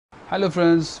Hello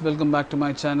friends, welcome back to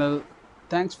my channel.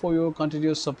 Thanks for your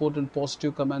continuous support and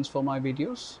positive comments for my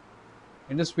videos.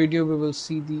 In this video we will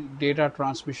see the data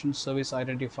transmission service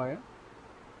identifier.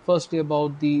 Firstly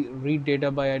about the read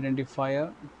data by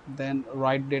identifier, then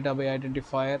write data by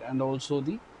identifier, and also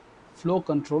the flow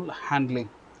control handling.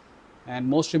 And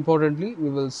most importantly we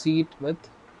will see it with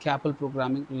CAPL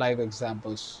programming live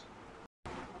examples.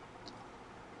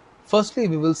 Firstly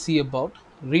we will see about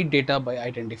read data by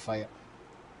identifier.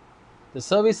 The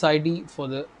service ID for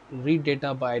the read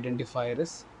data by identifier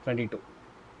is 22.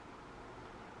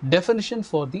 Definition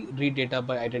for the read data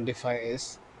by identifier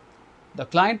is the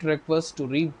client requests to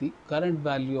read the current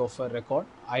value of a record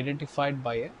identified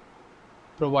by a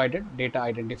provided data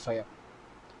identifier.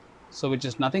 So, which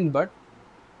is nothing but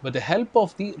with the help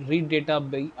of the read data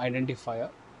by identifier,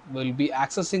 we will be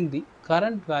accessing the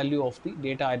current value of the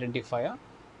data identifier,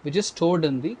 which is stored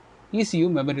in the ECU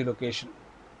memory location.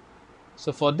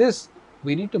 So, for this,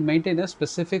 we need to maintain a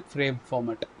specific frame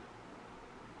format,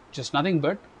 which is nothing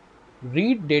but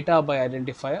read data by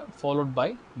identifier followed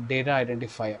by data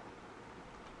identifier.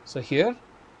 So here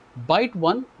byte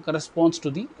 1 corresponds to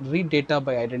the read data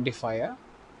by identifier,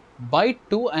 byte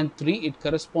 2 and 3 it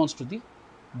corresponds to the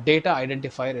data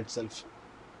identifier itself.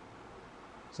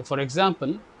 So for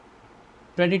example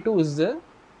 22 is the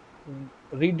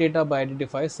read data by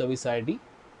identifier service ID,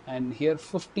 and here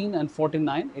 15 and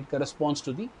 49 it corresponds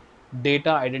to the data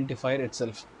identifier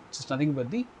itself, which is nothing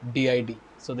but the DID.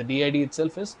 So the DID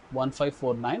itself is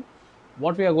 1549.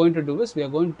 What we are going to do is we are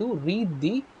going to read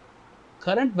the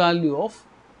current value of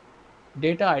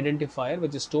data identifier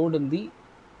which is stored in the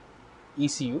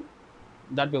ECU,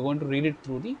 that we are going to read it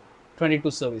through the 22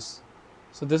 service.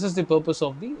 So this is the purpose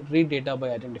of the read data by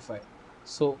identifier.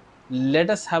 So let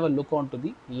us have a look on to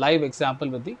the live example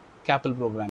with the CAPL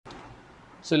program.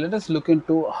 So let us look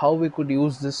into how we could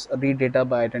use this read data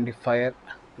by identifier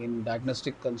in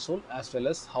diagnostic console, as well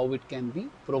as how it can be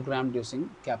programmed using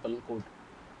CAPL code.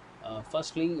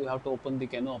 Firstly, you have to open the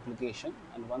Keno application,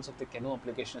 and once if the Keno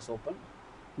application is open,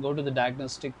 go to the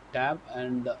diagnostic tab,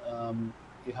 and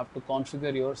you have to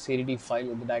configure your CDD file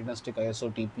in the diagnostic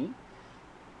ISO-TP.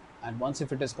 And once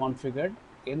if it is configured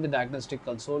in the diagnostic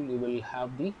console, you will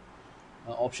have the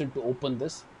option to open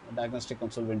this diagnostic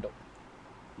console window.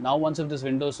 Now once if this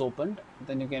window is opened,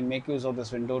 then you can make use of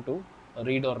this window to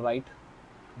read or write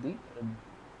the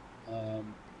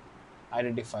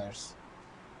identifiers.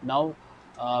 Now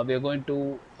we are going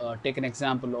to take an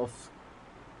example of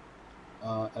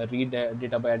a read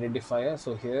data by identifier.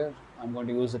 So here I'm going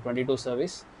to use the 22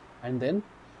 service, and then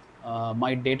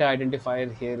my data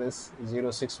identifier here is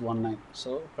 0619.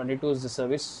 So 22 is the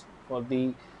service for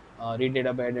the read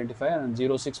data by identifier, and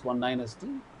 0619 is the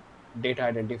data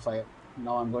identifier.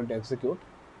 Now I'm going to execute.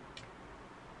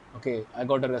 Okay, I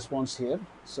got a response here.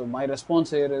 So my response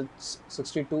here is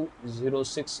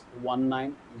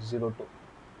 62061902.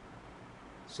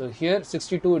 So here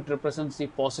 62, it represents the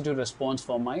positive response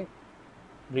for my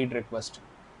read request.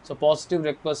 So positive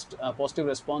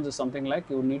response is something like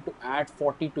you need to add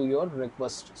 40 to your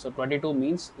request. So 22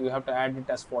 means you have to add it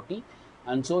as 40,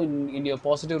 and so in your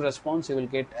positive response you will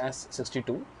get as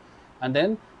 62. And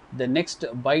then the next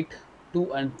byte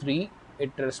 2 and 3, it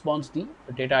responds the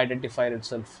data identifier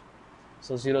itself.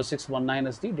 So 0619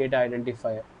 is the data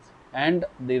identifier, and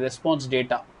the response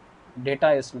data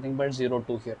is nothing but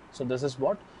 02 here. So this is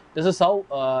how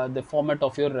the format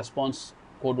of your response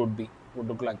code would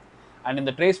look like. And in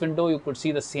the trace window you could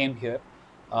see the same here.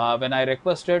 When I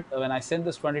sent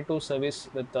this 22 service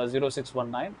with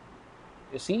 0619,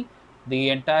 you see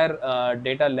the entire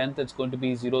data length is going to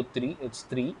be 03. It's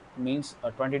 3, means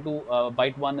 22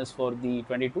 byte 1 is for the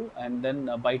 22, and then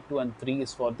byte 2 and 3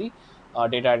 is for the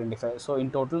data identifier. So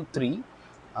in total 3,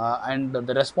 and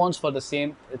the response for the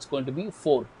same, it's going to be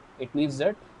 4. It means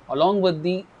that along with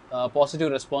the positive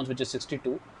response, which is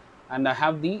 62, and I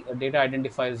have the data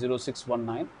identifier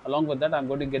 0619, along with that I'm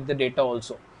going to get the data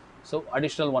also. So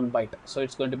additional 1 byte, so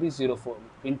it's going to be 04.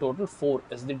 In total 4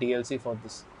 is the DLC for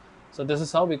this. So this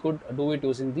is how we could do it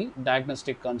using the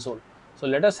diagnostic console. So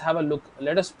let us have a look.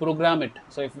 Let us program it.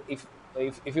 So if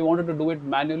you wanted to do it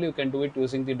manually, you can do it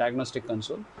using the diagnostic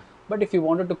console. But if you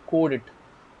wanted to code it,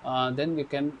 then you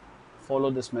can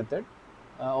follow this method.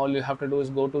 All you have to do is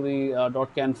go to the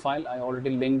 .can file. I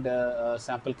already linked a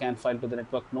sample can file to the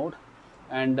network node.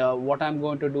 And what I'm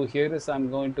going to do here is I'm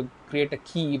going to create a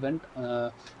key event.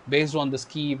 Based on this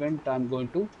key event, I'm going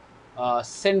to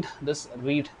send this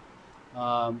read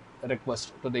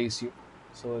request to the ECU.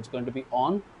 So it's going to be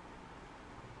on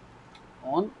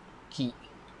key.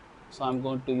 So I'm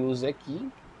going to use a key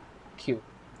Q.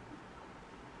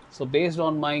 So based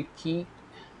on my key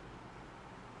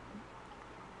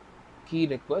key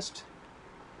request,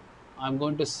 I'm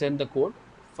going to send the code.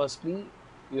 Firstly,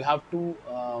 you have to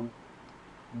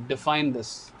define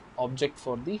this object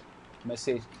for the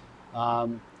message.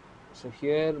 Um, so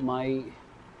here my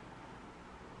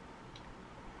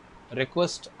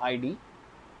request ID,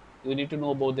 you need to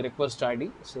know about the request ID.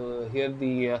 So here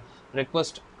the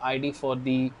request ID for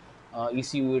the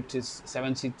ECU, it is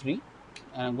 7C3,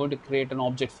 and I'm going to create an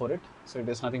object for it. So it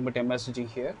is nothing but MSG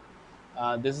here.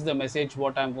 This is the message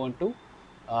what I'm going to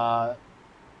uh,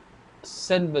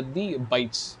 send with the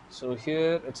bytes. So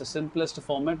here it's a simplest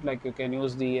format, like you can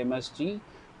use the MSG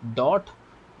dot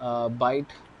byte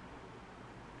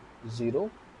 0,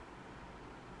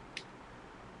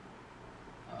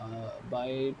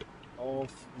 byte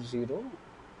of 0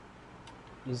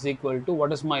 is equal to,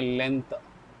 what is my length?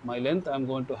 My length, I'm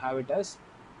going to have it as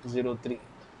 03.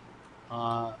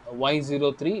 Why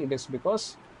 03? It is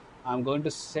because I'm going to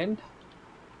send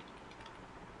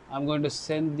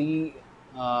the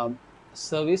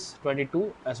service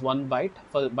 22 as 1 byte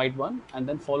for byte 1, and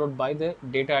then followed by the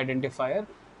data identifier,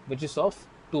 which is of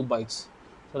 2 bytes.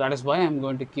 So that is why I'm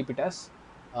going to keep it as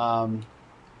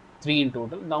 3 in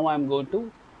total. Now I'm going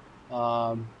to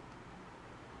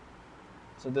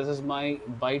so this is my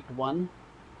byte 1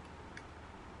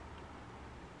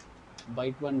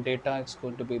 data. It's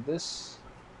going to be this,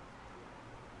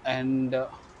 and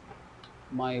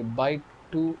my byte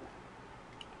 2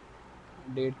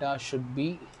 data should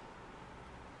be,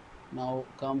 now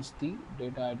comes the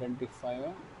data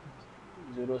identifier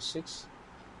 06,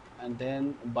 and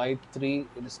then byte 3,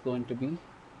 it is going to be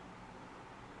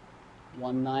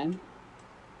 19,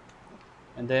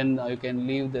 and then you can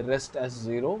leave the rest as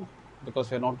 0,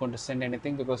 because we're not going to send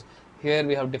anything, because here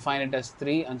we have defined it as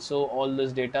 3, and so all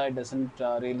this data, it doesn't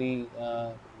really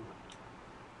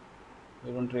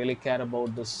we don't really care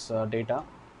about this data,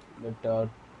 but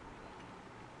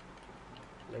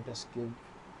let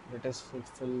us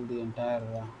fulfill the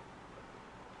entire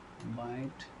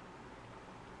byte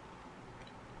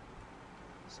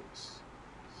 6, 7,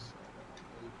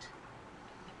 8,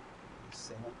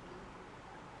 7.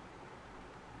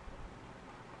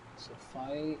 So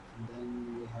 5, and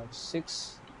then we have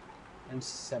 6 and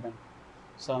 7.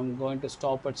 So I'm going to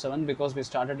stop at 7 because we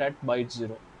started at byte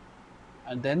 0,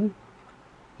 and then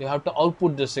you have to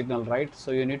output the signal, right?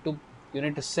 So you need to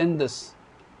send this.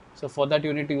 So for that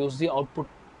you need to use the output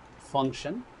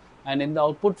function, and in the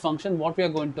output function, what we are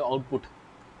going to output,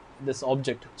 this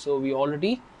object. So we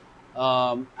already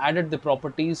added the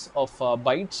properties of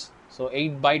bytes. So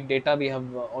 8-byte data we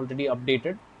have already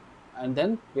updated, and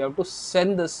then we have to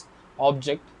send this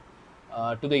object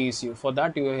to the ECU. For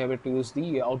that you have to use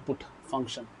the output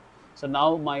function. So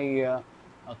now my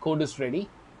code is ready.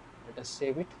 Let us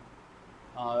save it.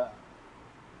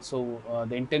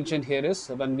 The intention here is,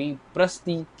 when we press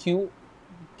the Q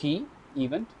key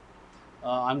event,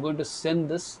 I'm going to send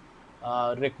this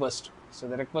request. So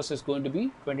the request is going to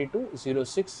be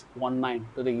 220619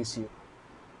 to the ECU.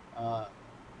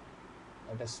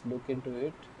 Let us look into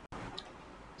it.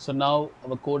 So now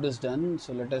our code is done.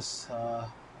 So let us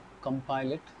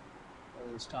compile it.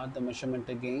 We'll start the measurement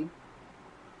again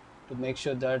to make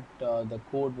sure that the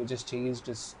code which is changed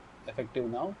is effective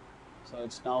now. So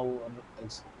it's now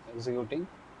executing.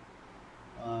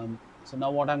 So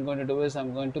now what I'm going to do is,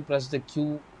 I'm going to press the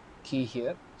Q key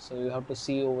here. So you have to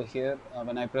see over here,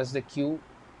 when I press the Q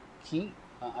key,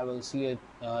 I will see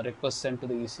a request sent to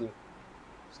the ECU.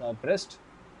 So I pressed,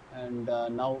 and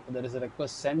now there is a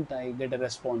request sent. I get a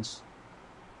response.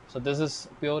 So this is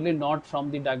purely not from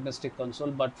the diagnostic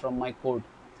console, but from my code.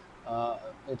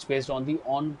 It's based on the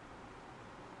on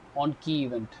key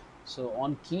event. So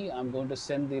on key, I'm going to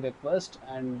send the request,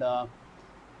 and the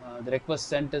request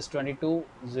sent is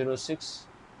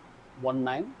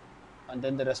 220619, and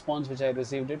then the response which I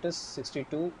received it is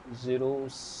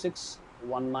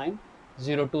 620619.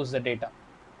 02 is the data.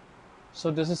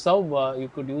 So this is how you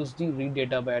could use the read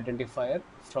data by identifier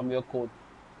from your code.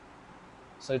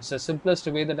 So it's the simplest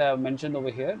way that I have mentioned over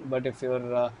here. But if you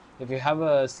have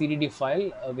a CDD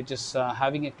file which is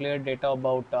having a clear data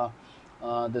about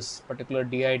this particular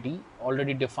DID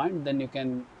already defined, then you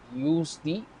can use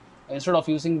the, instead of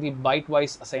using the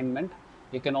byte-wise assignment,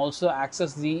 you can also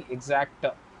access the exact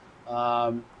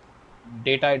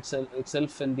data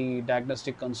itself in the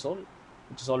diagnostic console,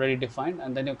 which is already defined,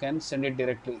 and then you can send it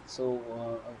directly. So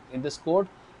in this code,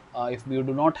 if you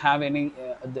do not have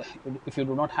if you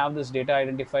do not have this data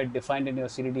identified defined in your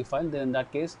CDD file, then in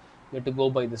that case you have to go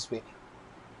by this way.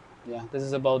 Yeah, this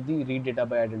is about the read data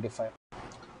by identifier.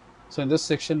 So in this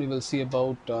section we will see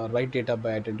about write data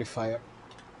by identifier.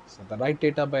 So the write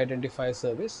data by identifier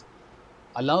service,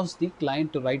 allows the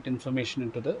client to write information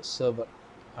into the server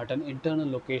at an internal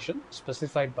location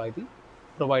specified by the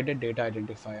provided data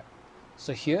identifier.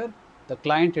 So here the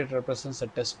client, it represents a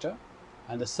tester,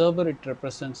 and the server, it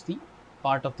represents the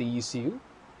part of the ECU,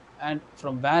 and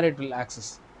from where it will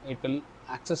access. It will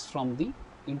access from the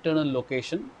internal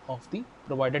location of the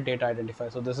provided data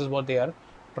identifier. So this is what they are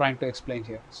trying to explain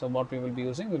here. So what we will be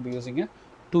using, we'll be using a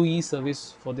 2E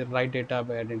service for the write data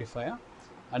by identifier,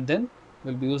 and then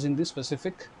we'll be using the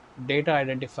specific data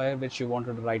identifier which you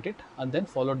wanted to write it, and then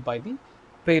followed by the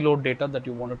payload data that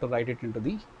you wanted to write it into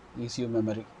the ECU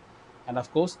memory. And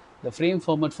of course, the frame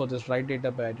format for this write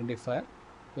data by identifier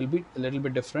will be a little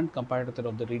bit different compared to that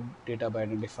of the read data by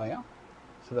identifier.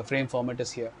 So the frame format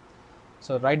is here.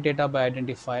 So write data by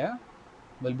identifier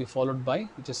will be followed by,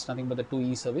 which is nothing but the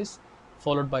 2E service,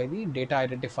 followed by the data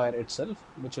identifier itself,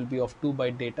 which will be of 2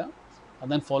 byte data,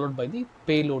 and then followed by the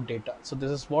payload data. So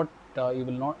this is what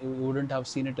you wouldn't have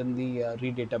seen it in the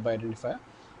read data by identifier,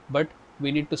 but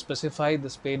we need to specify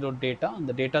this payload data,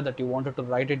 the data that you wanted to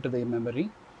write into the memory.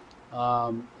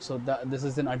 So this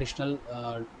is an additional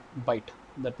byte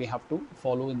that we have to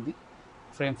follow in the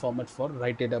frame format for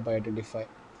write data by identifier.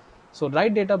 So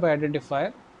write data by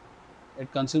identifier,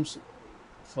 it consumes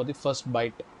for the first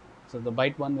byte. So the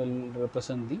byte 1 will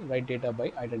represent the write data by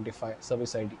identifier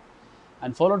service ID,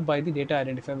 and followed by the data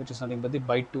identifier, which is nothing but the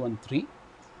byte 2 and 3.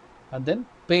 And then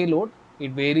payload,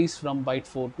 it varies from byte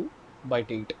 4 to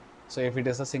byte 8. So if it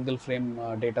is a single frame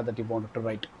data that you wanted to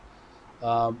write.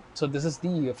 So this is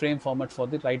the frame format for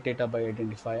the write data by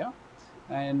identifier,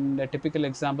 and a typical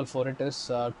example for it is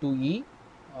 2E,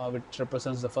 which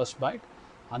represents the first byte,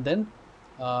 and then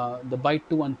the byte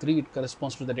 2 and 3, it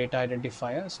corresponds to the data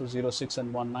identifier, so 0, 6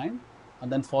 and 1, 9,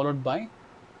 and then followed by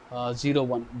 0,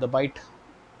 1, the byte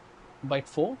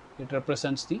 4, it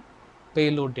represents the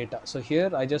payload data. So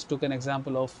here I just took an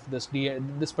example of this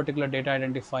particular data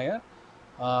identifier,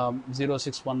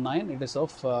 0619. It is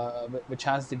of which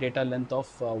has the data length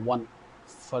of 1.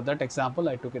 For that example,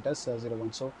 I took it as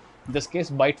 01. So in this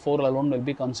case, byte 4 alone will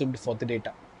be consumed for the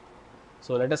data.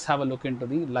 So let us have a look into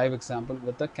the live example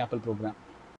with the CAPL program.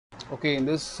 Okay, in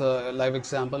this live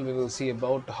example, we will see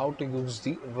about how to use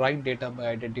the write data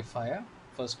by identifier.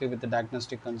 Firstly, with the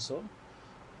diagnostic console,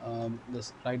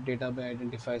 this write data by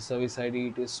identifier service ID,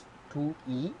 it is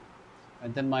 2E,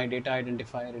 and then my data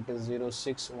identifier, it is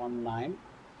 0619,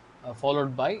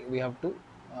 followed by, we have to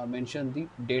mention the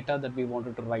data that we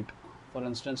wanted to write. For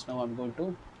instance, now I'm going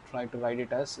to try to write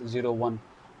it as 01.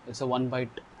 It's a 1 byte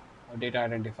data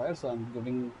identifier, so I'm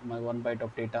giving my 1 byte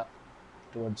of data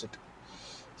towards it.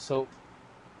 So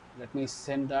let me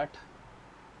send that.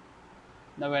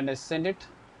 Now when I send it,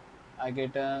 I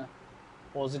get a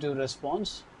positive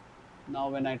response. Now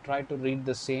when I try to read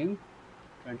the same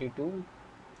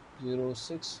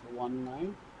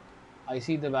 220619, I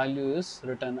see the value is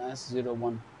written as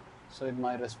 01. So in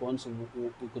my response,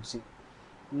 you could see.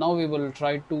 Now we will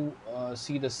try to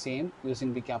see the same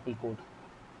using the CAPL code.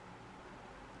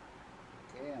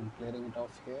 Okay, I'm clearing it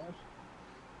off here.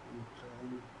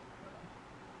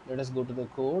 Let us go to the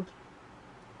code.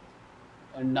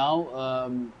 And now,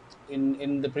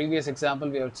 in the previous example,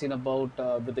 we have seen about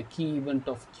with the key event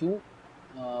of Q,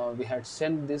 we had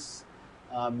sent this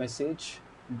message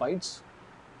bytes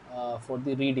for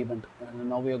the read event. And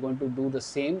now we are going to do the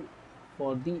same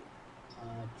for the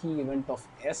key event of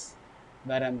S,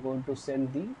 where I'm going to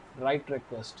send the write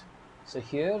request. So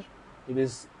here it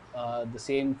is the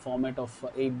same format of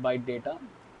 8 byte data.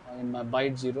 In my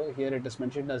byte 0, here it is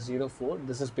mentioned as 04.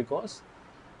 This is because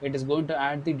it is going to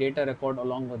add the data record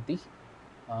along with the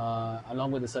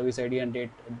service ID and data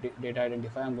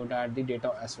identifier. I'm going to add the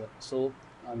data as well. So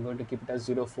I'm going to keep it as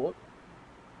 04.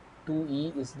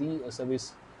 2E is the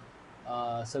service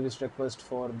request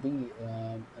for the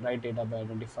write data by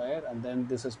identifier, and then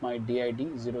this is my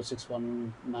DID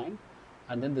 0619,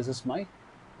 and then this is my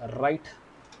write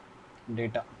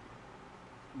data.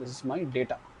 This is my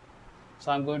data.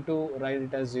 So I'm going to write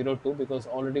it as 02 because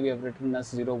already we have written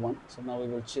as 01. So now we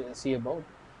will see about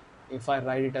if I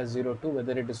write it as 02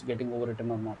 whether it is getting overwritten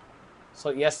or not.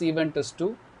 So S event is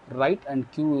to write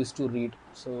and Q is to read.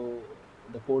 So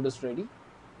the code is ready.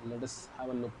 Let us have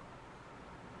a look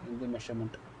in the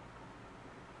measurement.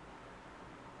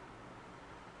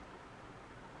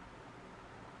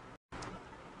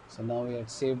 So now we have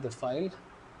saved the file.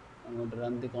 I'm going to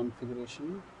run the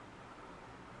configuration.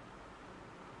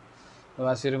 Now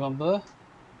as you remember,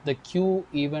 the Q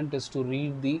event is to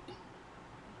read the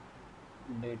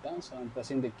data. So I'm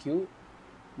pressing the Q.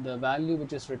 The value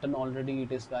which is written already,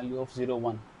 it is value of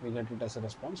 01. We get it as a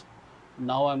response.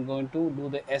 Now I'm going to do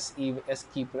the S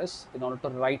key press in order to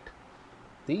write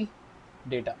the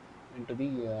data into the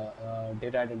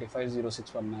data identifier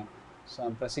 0619. So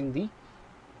I'm pressing the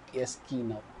S key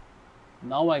now.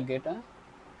 Now I get a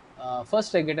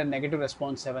first I get a negative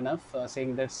response 7F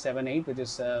saying that 78, which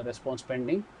is response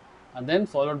pending, and then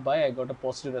followed by I got a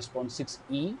positive response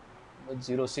 6E with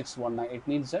 0619. It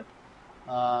means that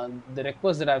the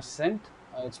request that I've sent,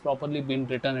 it's properly been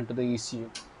written into the ECU.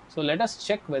 So let us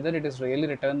check whether it is really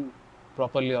written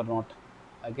properly or not.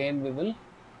 Again, we will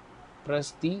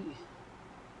press the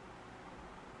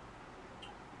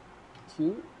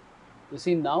Q. You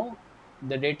see now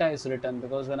the data is written,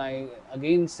 because when I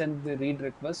again send the read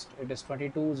request, it is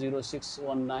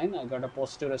 220619. I got a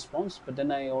positive response, but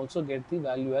then I also get the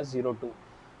value as 02.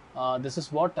 This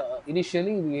is what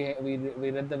initially we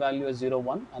read the value as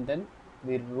 01, and then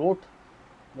we wrote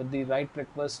with the write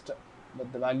request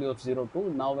with the value of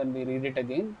 02. Now when we read it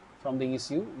again from the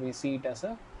ECU, we see it as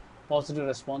a positive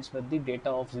response with the data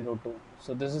of 02.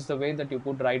 So this is the way that you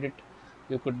could write it.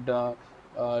 You could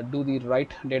do the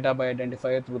write data by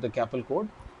identifier through the CAPL code.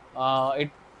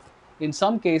 It in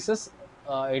some cases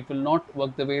it will not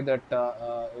work the way that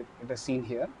it is seen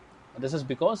here. This is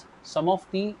because some of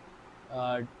the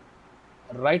uh,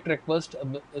 write request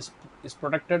is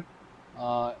protected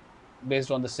uh,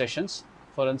 based on the sessions.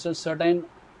 For instance, certain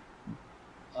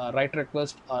write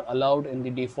requests are allowed in the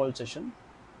default session.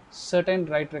 Certain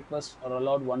write requests are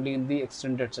allowed only in the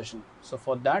extended session. So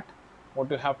for that, what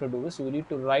you have to do is you need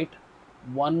to write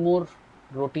one more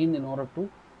routine in order to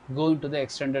go into the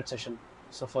extended session.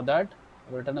 So for that,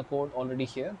 I've written a code already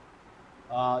here.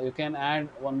 You can add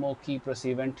one more key press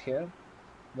event here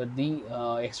with the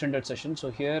extended session. So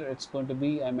here it's going to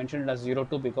be, I mentioned it as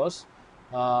 02 because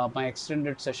my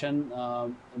extended session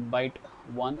byte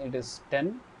 1, it is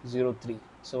 1003.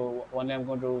 So only I'm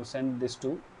going to send this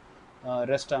to,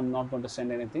 rest I'm not going to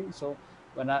send anything. So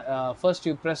when I, first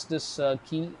you press this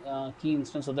key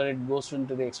instance so that it goes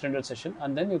into the extended session,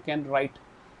 and then you can write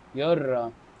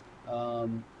your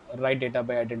write data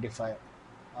by identifier,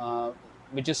 uh,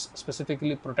 which is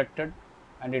specifically protected,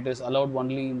 and it is allowed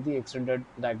only in the extended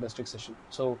diagnostic session.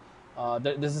 So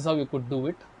this is how you could do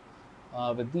it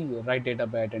with the write data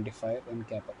by identifier in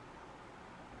CAPL.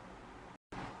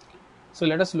 So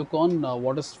let us look on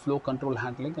what is flow control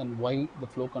handling and why the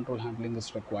flow control handling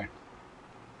is required.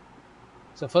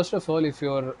 So first of all, if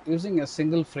you're using a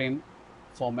single frame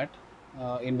format,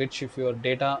 in which if your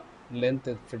data length,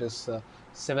 if it is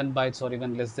 7 bytes or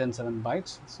even less than 7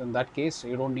 bytes, so in that case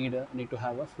you don't need to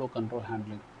have a flow control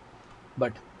handling.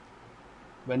 But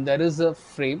when there is a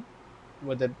frame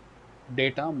with the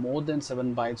data more than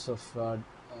 7 bytes of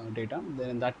data, then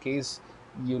in that case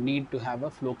you need to have a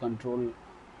flow control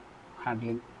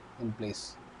handling in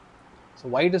place. So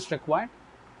why it is required?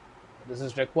 This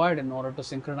is required in order to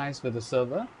synchronize with the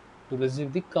server to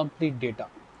receive the complete data.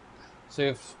 So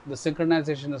if the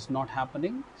synchronization is not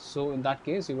happening, so in that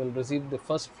case you will receive the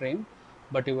first frame,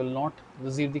 but you will not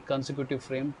receive the consecutive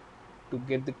frame to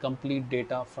get the complete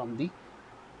data from the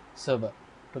server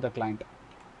to the client.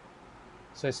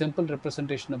 So a simple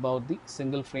representation about the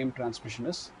single frame transmission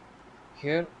is,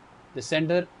 here the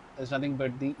sender is nothing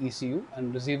but the ECU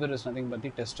and receiver is nothing but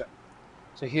the tester.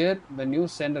 So here when you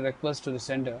send a request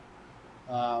to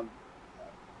uh,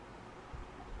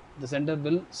 the sender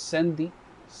will send the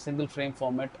single frame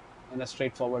format in a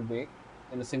straightforward way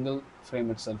in a single frame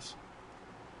itself.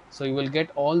 So you will get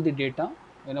all the data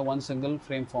in a one single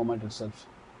frame format itself.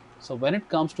 So when it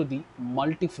comes to the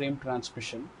multi-frame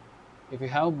transmission, if you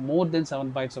have more than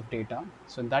 7 bytes of data,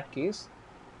 so in that case,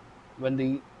 when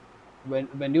the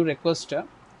when you request a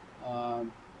uh,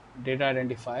 data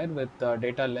identifier with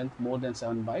data length more than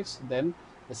 7 bytes, then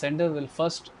the sender will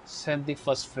first send the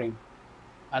first frame,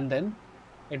 and then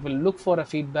it will look for a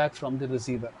feedback from the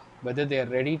receiver whether they are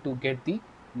ready to get the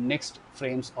next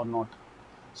frames or not.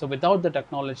 So without that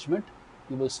acknowledgement,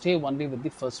 you will stay only with the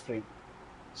first frame.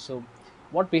 So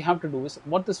what we have to do is,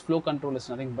 what this flow control is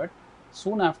nothing but,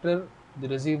 soon after the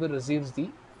receiver receives the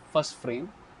first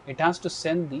frame, it has to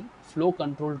send the flow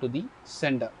control to the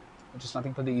sender, which is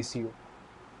nothing but the ECU.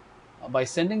 By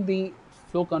sending the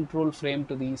flow control frame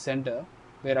to the sender,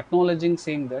 we are acknowledging,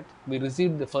 saying that we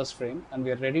received the first frame and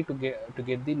we are ready to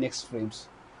get the next frames.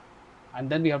 And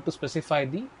then we have to specify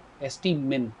the st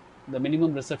min, the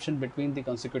minimum reception between the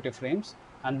consecutive frames,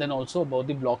 and then also about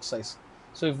the block size.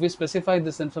 So if we specify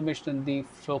this information in the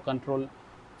flow control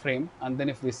frame, and then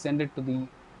if we send it to the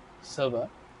server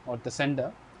or the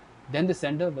sender, then the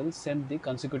sender will send the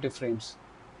consecutive frames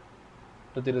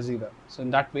to the receiver. So in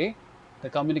that way the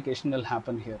communication will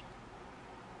happen here.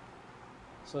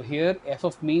 So here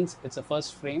ff means it's a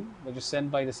first frame which is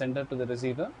sent by the sender to the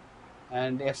receiver,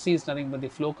 and fc is nothing but the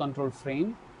flow control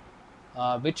frame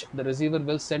which the receiver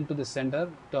will send to the sender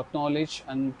to acknowledge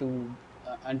and to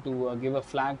give a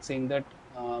flag saying that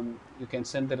you can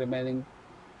send the remaining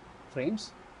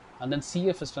frames, and then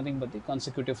CF is nothing but the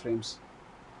consecutive frames,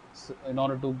 so in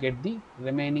order to get the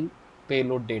remaining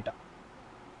payload data.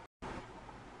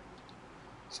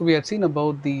 So we had seen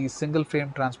about the single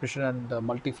frame transmission and the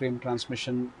multi-frame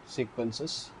transmission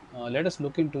sequences. Let us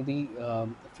look into the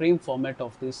frame format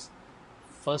of this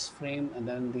first frame, and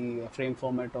then the frame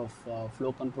format of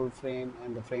flow control frame,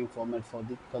 and the frame format for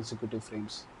the consecutive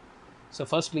frames. So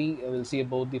firstly, we'll see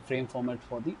about the frame format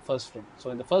for the first frame. So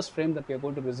in the first frame that we are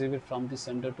going to receive it from the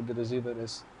sender to the receiver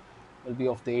will be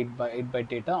of the 8 byte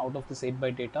data. Out of this 8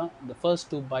 byte data, the first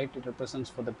 2 byte it represents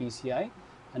for the PCI,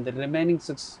 and the remaining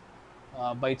 6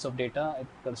 bytes of data it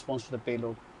corresponds to the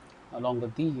payload, along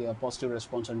with the positive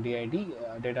response on DID,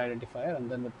 data identifier, and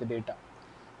then with the data.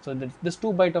 So this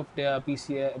 2 byte of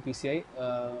PCI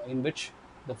in which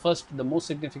the most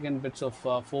significant bits of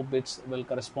 4 bits will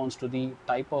corresponds to the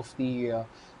type of the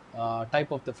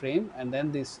frame, and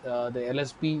then the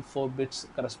LSB 4 bits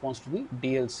corresponds to the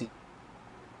DLC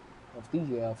of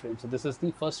the frame. So this is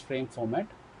the first frame format.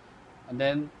 And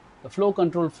then the flow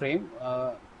control frame.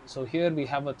 So here we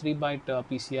have a 3 byte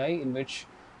PCI in which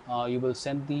you will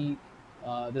send the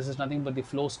this is nothing but the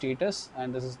flow status,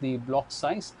 and this is the block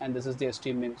size, and this is the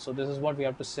STMIN. So this is what we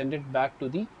have to send it back to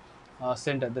the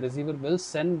sender. The receiver will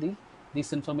send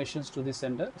these informations to the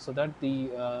sender, so that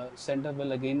the sender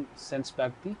will again sends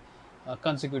back the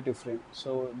consecutive frame.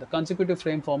 So the consecutive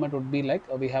frame format would be like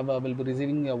we'll be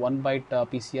receiving a 1 byte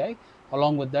PCI,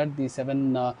 along with that the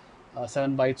 7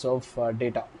 bytes of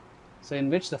data. So in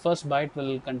which the first byte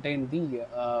will contain the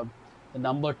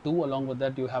number 2, along with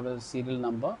that you have a serial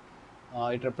number.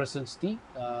 It represents the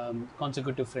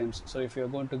consecutive frames. So if you're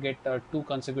going to get 2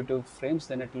 consecutive frames,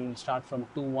 then it will start from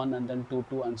 2-1 and then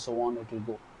 2-2 and so on it will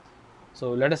go.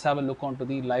 So let us have a look onto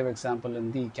the live example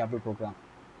in the CAPL program.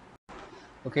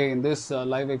 Okay, in this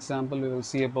live example, we will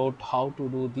see about how to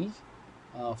do the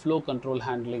flow control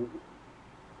handling.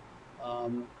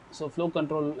 So flow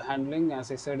control handling,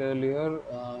 as I said earlier,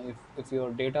 if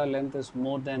your data length is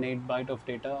more than 8 byte of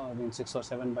data, I mean 6 or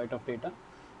 7 byte of data,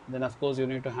 then of course you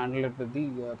need to handle it with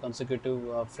the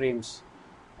consecutive frames.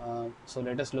 So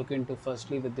let us look into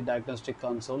firstly with the diagnostic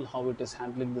console how it is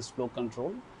handling this flow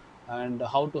control, and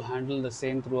how to handle the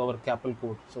same through our CAPL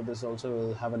code. So this also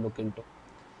we'll have a look into.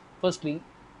 Firstly,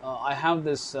 I have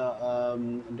this data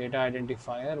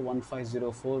identifier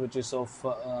 1504, which is of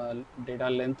data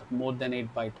length more than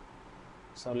 8 byte.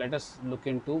 So let us look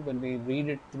into when we read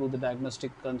it through the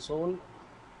diagnostic console.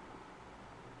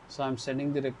 So I'm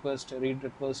sending the read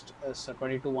request as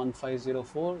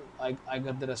 221504. I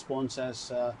got the response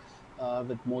as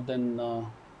with more than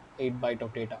 8 byte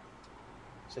of data.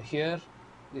 So here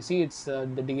you see it's the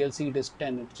DLC, it is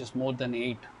 10, it is more than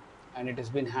 8, and it has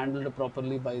been handled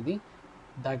properly by the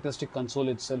diagnostic console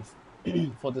itself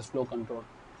for this flow control.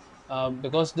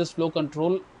 Because this flow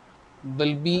control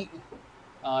will be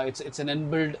it's an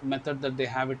inbuilt method that they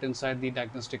have it inside the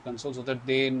diagnostic console, so that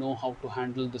they know how to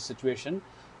handle the situation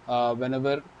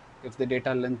whenever if the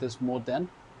data length is more than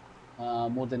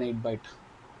 8 byte.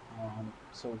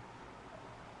 So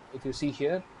if you see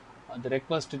here, the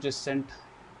request which is sent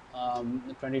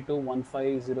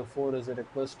 221504 is a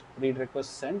read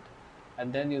request sent,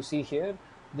 and then you see here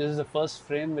this is the first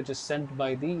frame which is sent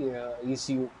by the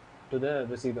ECU to the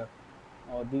receiver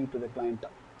or to the client.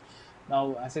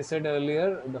 Now, as I said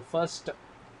earlier, the first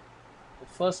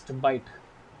byte,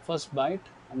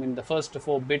 I mean the first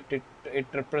 4 bit, it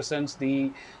represents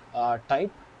the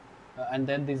type, and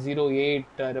then the 08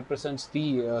 represents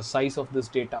the size of this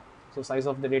data. So size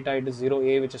of the data, it is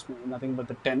 0A, which is nothing but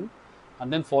the 10,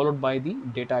 and then followed by the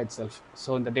data itself.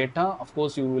 So in the data, of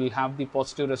course, you will have the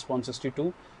positive response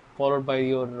 62, followed by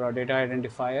your data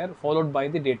identifier, followed by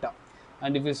the data.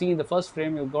 And if you see in the first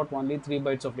frame, you've got only 3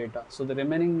 bytes of data. So the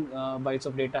remaining bytes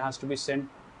of data has to be sent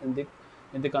in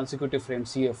the consecutive frame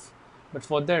CF. But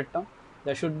for that,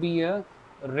 there should be a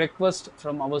request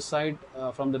from our side,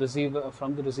 from the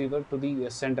receiver to the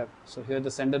sender. So here the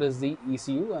sender is the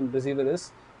ECU and receiver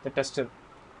is the tester.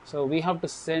 So we have to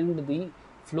send the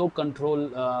flow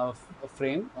control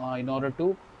frame in order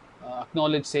to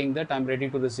acknowledge saying that I'm ready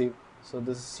to receive. So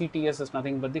this CTS is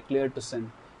nothing but the clear to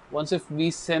send. Once if we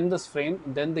send this frame,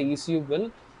 then the ECU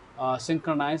will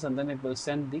synchronize, and then it will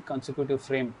send the consecutive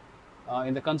frame.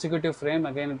 In the consecutive frame,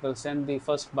 again it will send the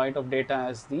first byte of data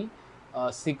as the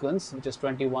sequence, which is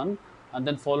 21, and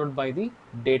then followed by the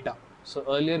data. So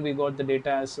earlier we got the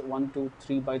data as 1, 2,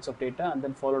 3 bytes of data, and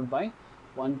then followed by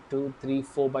 1, 2, 3,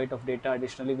 4 byte of data.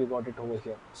 Additionally, we got it over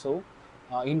here. So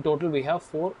In total we have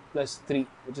 4 plus 3,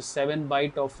 which is 7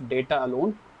 byte of data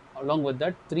alone. Along with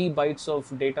that, 3 bytes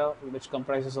of data which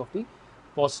comprises of the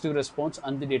positive response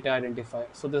and the data identifier.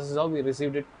 So this is how we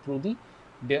received it through the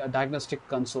diagnostic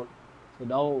console. So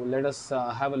now let us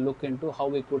have a look into how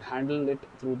we could handle it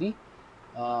through the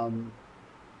um,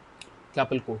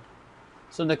 CAPL code.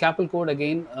 So in the CAPL code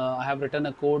again, I have written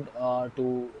a code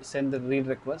to send the read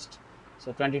request.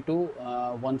 So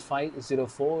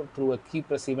 221504 through a key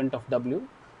press event of W.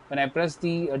 When I press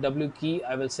the W key,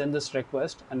 I will send this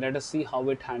request and let us see how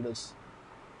it handles.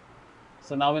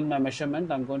 So now in my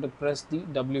measurement, I'm going to press the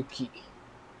W key.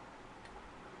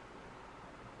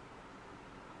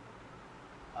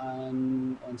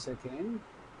 And once again,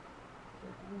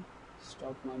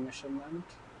 stop my measurement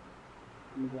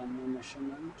and run my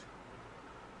measurement.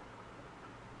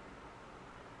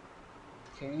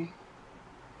 Okay,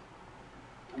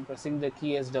 I'm pressing the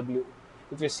key as W.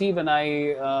 If you see, when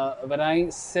I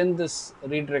send this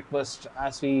read request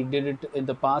as we did it in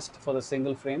the past for the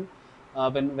single frame,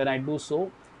 when I do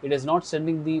so, it is not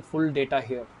sending the full data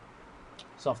here.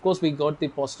 So of course we got the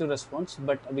positive response,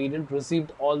 but we didn't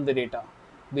receive all the data.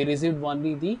 We received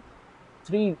only the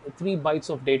three bytes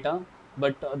of data,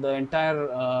 but the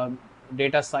entire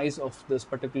data size of this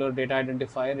particular data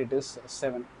identifier, it is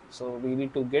 7. So we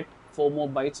need to get 4 more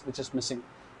bytes, which is missing.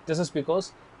 This is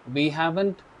because we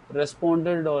haven't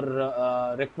responded or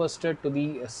requested to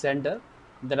the sender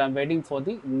that I'm waiting for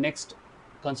the next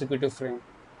consecutive frame.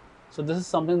 So this is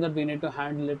something that we need to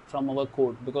handle it from our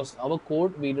code, because our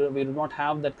code, we do not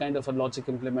have that kind of a logic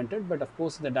implemented. But of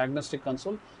course, in the diagnostic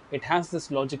console, it has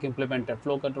this logic implemented.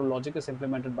 Flow control logic is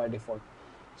implemented by default.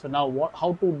 So now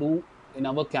how to do in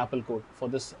our CAPL code for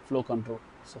this flow control?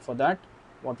 So for that,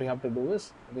 what we have to do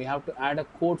is we have to add a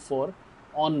code for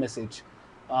on message.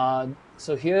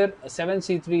 So here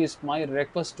 7C3 is my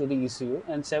request to the ECU,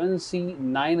 and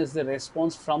 7C9 is the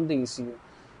response from the ECU.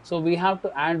 So we have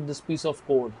to add this piece of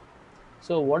code.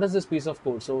 So what is this piece of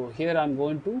code? So here I'm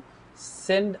going to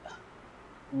send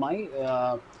my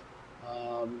um,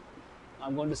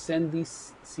 I'm going to send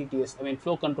this CTS, I mean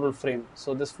flow control frame.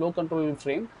 So this flow control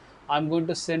frame, I'm going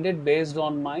to send it based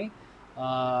on my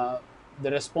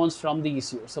the response from the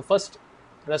ECU. So first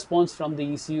response from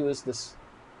the ECU is this.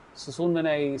 So soon when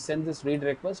I send this read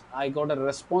request, I got a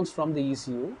response from the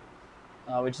ECU,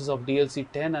 which is of DLC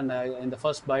 10, and in the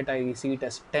first byte I see it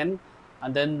as 10,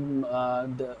 and then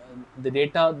the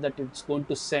data that it's going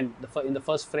to send in the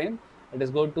first frame, it is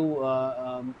going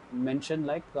to mention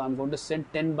like I'm going to send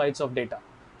 10 bytes of data.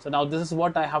 So now this is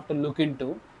what I have to look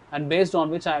into, and based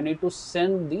on which I need to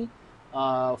send the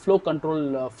flow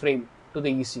control frame to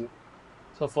the ECU.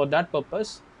 So for that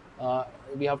purpose,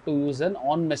 we have to use an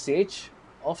on message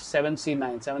of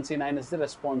 7C9. 7C9 is the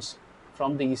response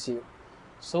from the ECU.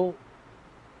 So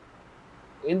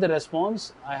in the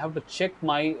response, I have to check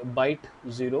my byte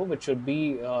 0, which should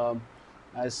be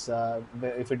as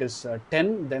if it is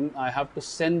 10, then I have to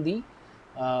send the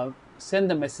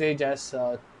message as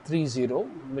 30,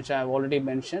 which I have already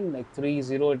mentioned. Like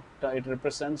 30, it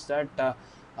represents that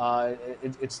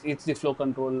it's the flow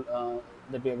control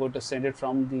that we are going to send it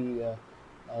from the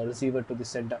receiver to the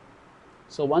sender.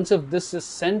 So once if this is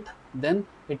sent, then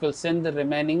it will send the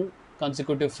remaining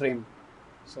consecutive frame.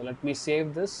 So let me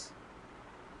save this,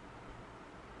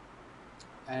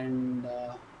 and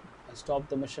I stopped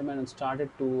the measurement and started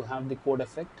to have the code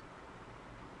effect.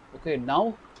 Okay,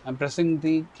 now I'm pressing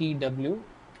the key W.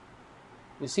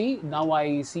 You see, now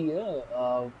I see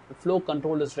a flow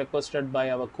control is requested by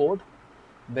our code,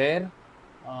 where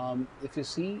if you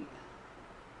see,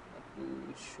 let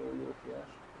me show you here.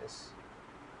 Yes.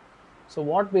 So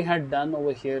what we had done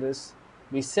over here is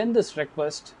we send this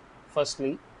request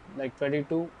firstly, like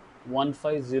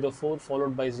 221504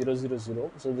 followed by 000.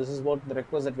 So this is what the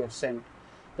request that we have sent.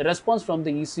 The response from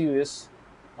the ECU is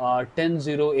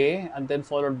 100A, and then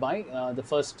followed by the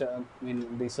first,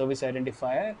 the service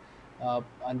identifier,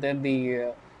 and then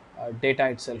the data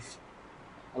itself,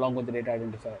 along with the data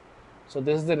identifier. So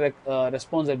this is the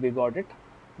response that we got it.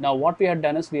 Now what we have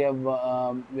done is we have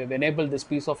enabled this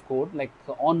piece of code like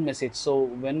on message. So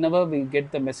whenever we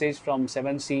get the message from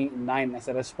 7C9 as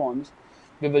a response,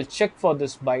 we will check for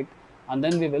this byte, and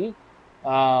then we will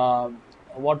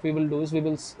what we will do is we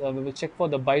will check for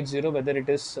the byte 0 whether it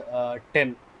is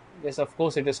 10. Yes, of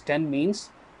course it is 10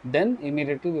 means, then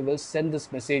immediately we will send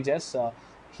this message as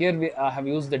here we have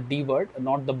used the D word,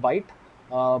 not the byte.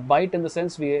 Byte in the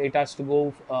sense it has to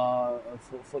go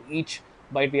for each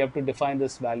byte we have to define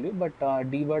this value, but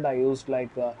D word I used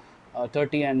like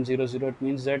 30 and 00. It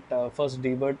means that first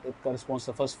D word corresponds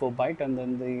to the first 4 byte, and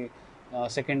then the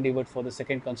second D word for the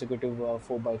second consecutive 4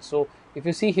 bytes. So if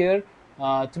you see here,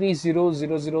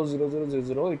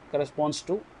 30000000, it corresponds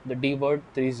to the D word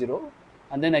 30,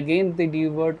 and then again the D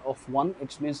word of 1,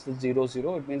 it means the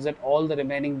 00. It means that all the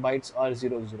remaining bytes are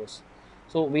 00s.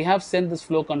 So we have sent this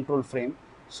flow control frame.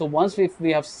 So once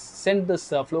we have sent this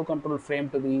flow control frame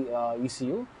to the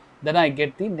ECU, then I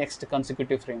get the next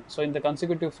consecutive frame. So in the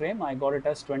consecutive frame, I got it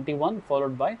as 21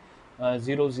 followed by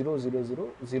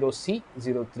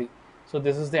 00000C03. So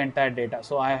this is the entire data.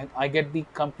 So I get the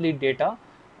complete data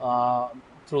uh,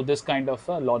 through this kind of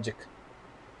logic.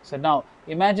 So now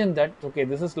imagine that, okay,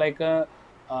 this is like a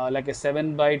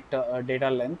 7 byte data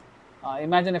length.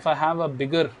 Imagine if I have a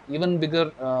even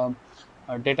bigger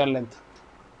data length.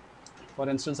 For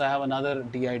instance, I have another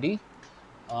DID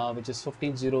which is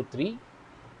 1503,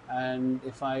 and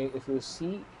if you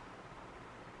see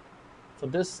for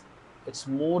this, it's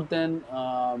more than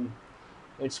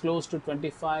it's close to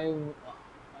 25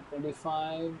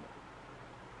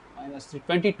 minus 3,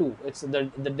 22. It's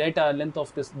the data length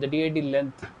of this, the DID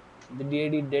length, the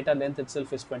DID data length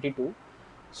itself is 22.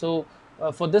 So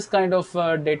for this kind of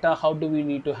data, how do we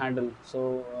need to handle?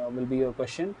 So will be your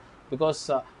question, because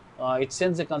it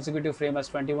sends a consecutive frame as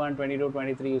 21, 22,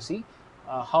 23. You see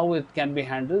how it can be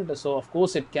handled. So of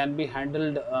course it can be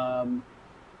handled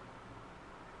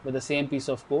with the same piece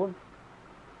of code.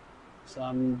 So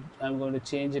I'm going to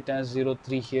change it as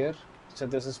 03 here. So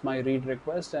this is my read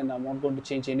request, and I'm not going to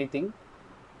change anything.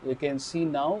 You can see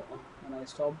now when I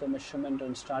stop the measurement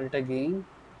and start it again.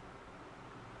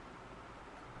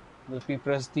 Let me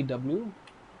press the W.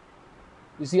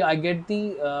 You see, I get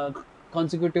the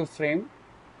consecutive frame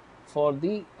for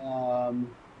the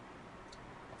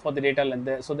data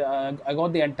length. So I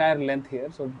got the entire length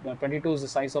here. So 22 is the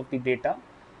size of the data.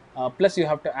 Plus you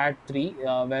have to add 3,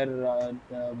 where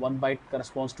 1 byte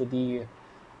corresponds to the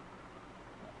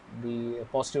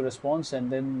positive response,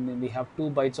 and then we have 2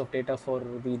 bytes of data for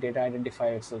the data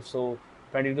identifier itself. So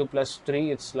 22 plus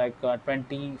 3, it's like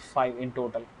 25 in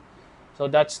total. So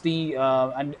that's the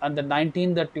and the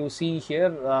 19 that you see here,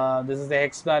 this is the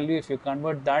X value. If you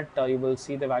convert that, you will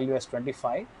see the value as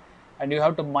 25, and you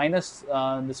have to minus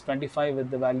this 25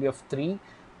 with the value of 3,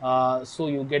 so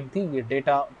you get the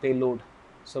data payload.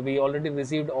 So we already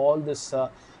received all this the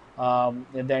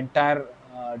entire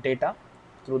data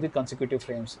through the consecutive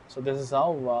frames. So this is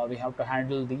how we have to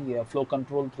handle the flow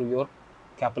control through your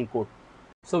CAPL code.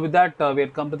 So with that, we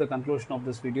had come to the conclusion of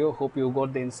this video. Hope you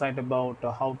got the insight about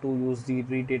how to use the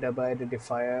read data by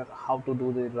identifier, how to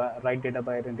do the write data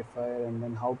by identifier, and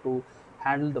then how to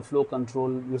handle the flow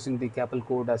control using the CAPL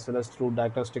code as well as through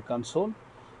diagnostic console.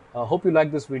 Hope you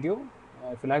like this video.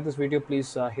 If you like this video,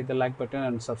 please hit the like button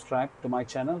and subscribe to my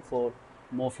channel for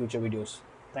more future videos.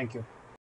 Thank you.